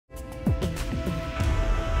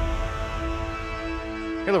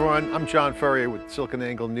Hello everyone, I'm John Furrier with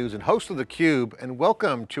SiliconANGLE News and host of theCUBE, and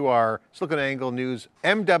welcome to our SiliconANGLE News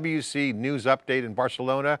MWC News Update in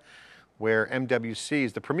Barcelona, where MWC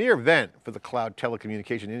is the premier event for the cloud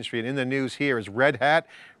telecommunication industry. And in the news here is Red Hat.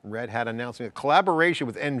 Red Hat announcing a collaboration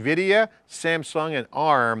with Nvidia, Samsung, and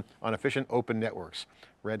ARM on efficient open networks.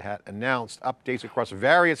 Red Hat announced updates across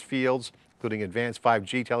various fields, including advanced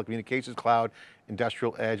 5G telecommunications, cloud,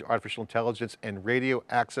 industrial edge, artificial intelligence, and radio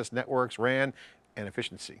access networks, RAN, and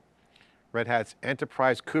efficiency. Red Hat's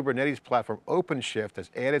enterprise Kubernetes platform OpenShift has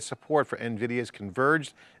added support for Nvidia's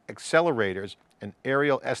converged accelerators and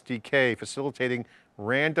Aerial SDK, facilitating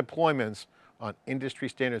RAN deployments on industry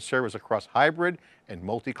standard servers across hybrid and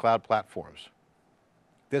multi-cloud platforms.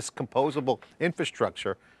 This composable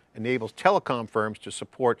infrastructure enables telecom firms to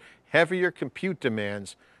support heavier compute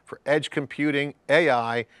demands for edge computing,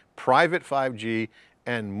 AI, private 5G,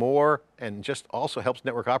 and more, and just also helps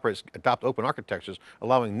network operators adopt open architectures,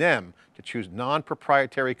 allowing them to choose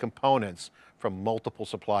non-proprietary components from multiple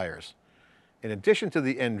suppliers. In addition to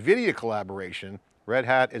the Nvidia collaboration, Red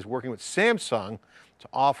Hat is working with Samsung to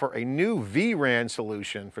offer a new vRAN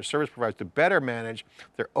solution for service providers to better manage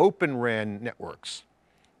their open RAN networks.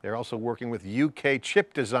 They're also working with UK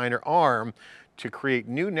chip designer ARM to create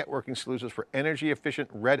new networking solutions for energy efficient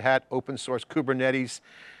Red Hat open source Kubernetes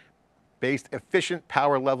based efficient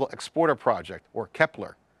power level exporter project, or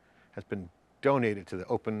Kepler, has been donated to the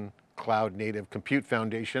Open Cloud Native Compute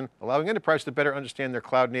Foundation, allowing enterprises to better understand their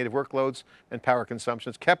cloud native workloads and power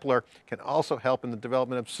consumptions. Kepler can also help in the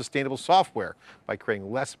development of sustainable software by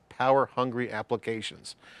creating less power hungry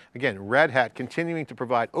applications. Again, Red Hat continuing to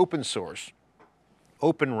provide open source,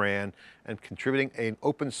 Open RAN, and contributing an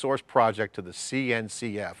open source project to the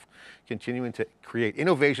CNCF, continuing to create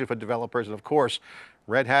innovation for developers. And of course,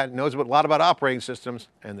 Red Hat knows a lot about operating systems,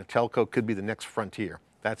 and the telco could be the next frontier.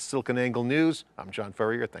 That's SiliconANGLE News. I'm John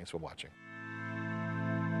Furrier, thanks for watching.